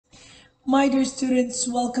My dear students,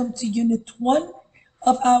 welcome to Unit 1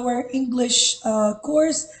 of our English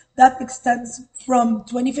course that extends from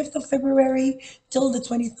 25th of February till the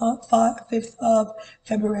 25th of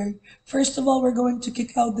February. First of all, we're going to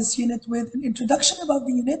kick out this unit with an introduction about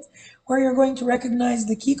the unit, where you're going to recognize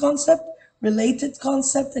the key concept, related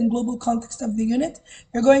concept, and global context of the unit.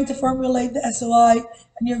 You're going to formulate the SOI,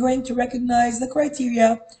 and you're going to recognize the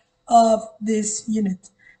criteria of this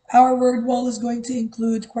unit. Our word wall is going to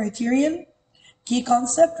include criterion, key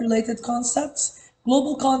concept, related concepts,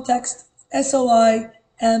 global context, SOI,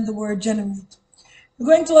 and the word generate. We're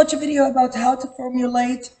going to watch a video about how to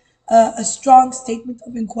formulate a strong statement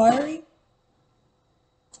of inquiry,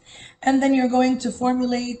 and then you're going to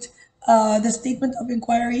formulate the statement of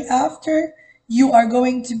inquiry after you are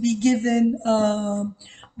going to be given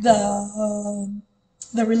the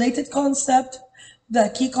related concept,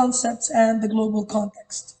 the key concepts, and the global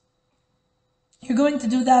context. You're going to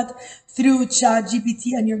do that through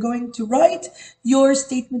ChatGPT, and you're going to write your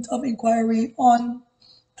statement of inquiry on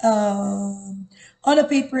a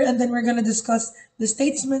paper, and then we're going to discuss the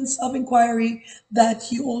statements of inquiry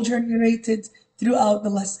that you all generated throughout the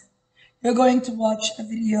lesson. You're going to watch a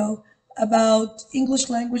video about English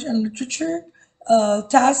language and literature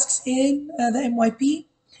tasks in the MYP,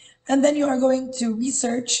 and then you are going to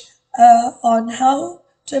research on how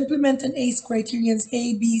to implement an ACE criterions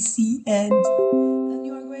A, B, C, and D. And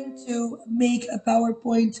you are going to make a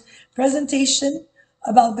PowerPoint presentation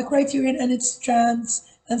about the criterion and its strands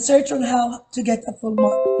and search on how to get a full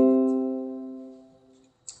mark in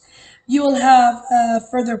it. You will have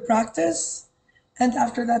further practice, and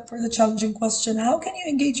after that, for the challenging question, how can you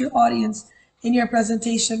engage your audience in your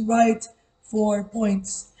presentation? Write 4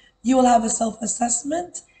 points. You will have a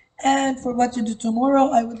self-assessment, and for what to do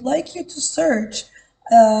tomorrow, I would like you to search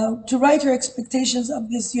to write your expectations of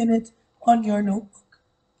this unit on your notebook.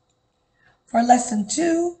 For lesson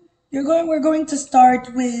 2, we're going to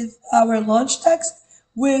start with our launch text,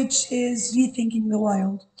 which is rethinking the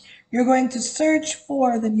wild. You're going to search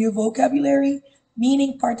for the new vocabulary,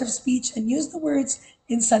 meaning, part of speech, and use the words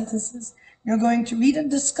in sentences. You're going to read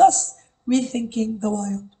and discuss rethinking the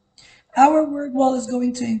wild. Our word wall is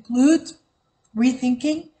going to include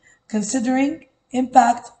rethinking, considering,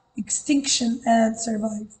 impact, extinction, and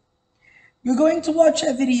survive. You're going to watch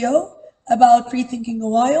a video about rethinking the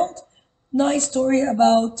wild, nice story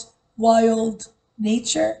about wild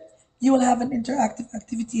nature. You will have an interactive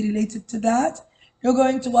activity related to that. You're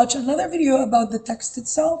going to watch another video about the text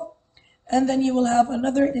itself, and then you will have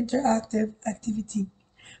another interactive activity.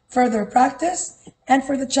 Further practice, and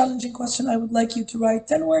for the challenging question, I would like you to write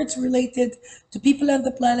 10 words related to people and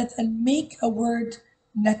the planet and make a word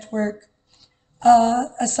network,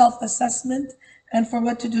 a self-assessment. And for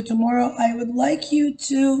what to do tomorrow, I would like you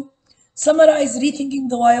to summarize rethinking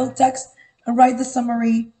the wild text and write the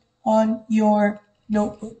summary on your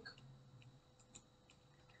notebook.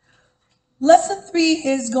 Lesson 3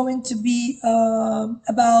 is going to be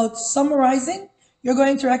about summarizing. You're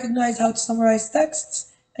going to recognize how to summarize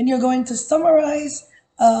texts, and you're going to summarize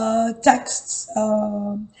texts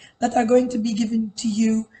that are going to be given to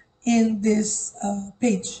you in this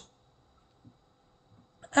page.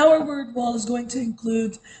 Our word wall is going to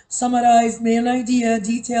include summarize, main idea,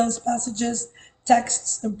 details, passages,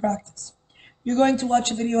 texts, and practice. You're going to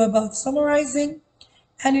watch a video about summarizing,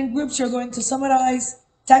 and in groups you're going to summarize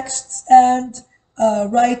texts and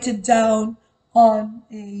write it down on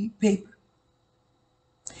a paper.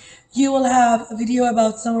 You will have a video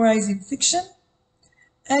about summarizing fiction,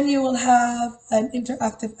 and you will have an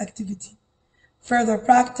interactive activity. Further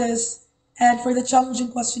practice, and for the challenging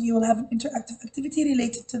question, you will have an interactive activity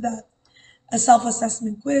related to that, a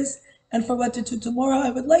self-assessment quiz, and for what to do tomorrow, I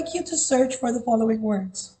would like you to search for the following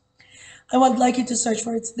words. I would like you to search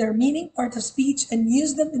for their meaning, part of speech, and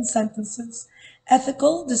use them in sentences.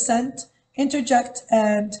 Ethical, dissent, interject,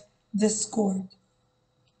 and discord.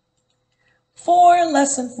 For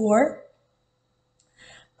lesson 4,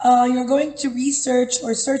 you're going to research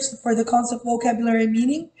or search for the concept, vocabulary,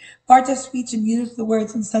 meaning, part of speech, and use the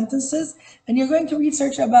words in sentences. And you're going to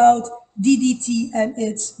research about DDT and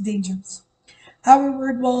its dangers. Our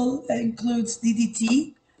word wall includes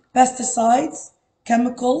DDT, pesticides,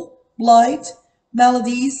 chemical, blight,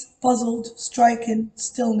 maladies, puzzled, stricken,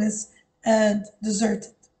 stillness, and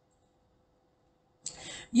deserted.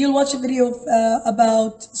 You'll watch a video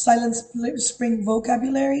about Silent Spring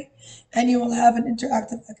vocabulary, and you will have an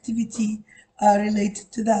interactive activity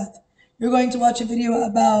related to that. You're going to watch a video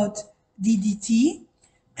about DDT,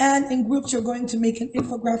 and in groups you're going to make an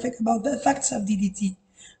infographic about the effects of DDT.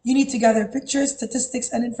 You need to gather pictures, statistics,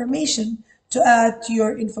 and information to add to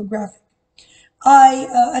your infographic. I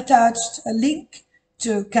attached a link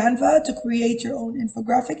to Canva to create your own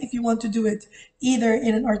infographic if you want to do it either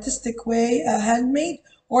in an artistic way, handmade,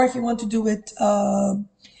 or if you want to do it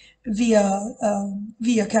via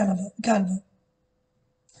Canva.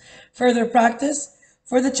 Further practice.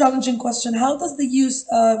 For the challenging question, how does the use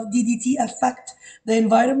of DDT affect the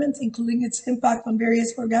environment, including its impact on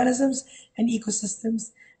various organisms and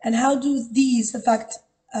ecosystems? And uh, how do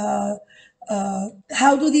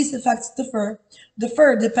these effects differ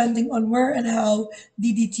depending on where and how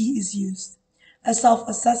DDT is used? A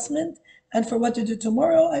self-assessment. And for what to do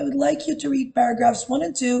tomorrow, I would like you to read paragraphs 1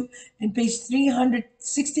 and 2 in page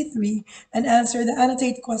 363 and answer the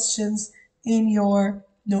annotated questions in your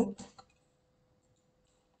notebook.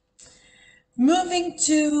 Moving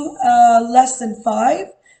to lesson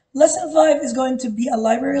 5. Lesson 5 is going to be a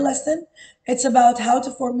library lesson. It's about how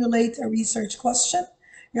to formulate a research question.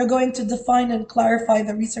 You're going to define and clarify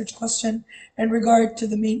the research question in regard to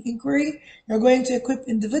the main inquiry. You're going to equip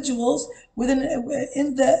individuals with an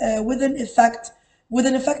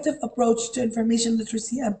effective approach to information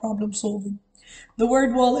literacy and problem solving. The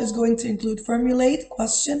word wall is going to include formulate,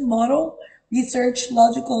 question, model, research,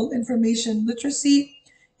 logical information literacy,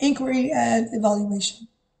 inquiry, and evaluation.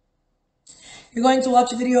 You're going to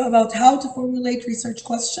watch a video about how to formulate research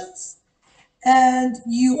questions, and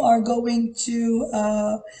you are going to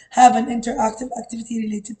have an interactive activity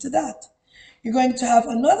related to that. You're going to have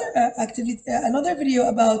another video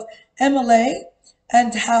about MLA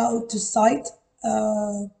and how to cite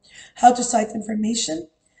information,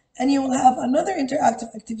 and you will have another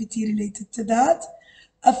interactive activity related to that,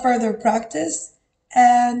 a further practice,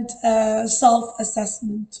 and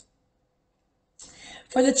self-assessment.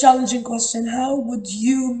 For the challenging question, how would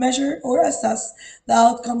you measure or assess the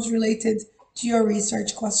outcomes related to your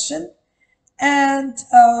research question? And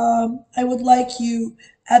I would like you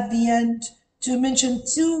at the end to mention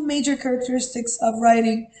two major characteristics of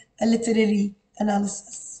writing a literary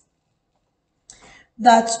analysis.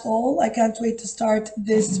 That's all. I can't wait to start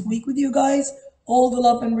this week with you guys. All the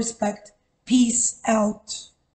love and respect. Peace out.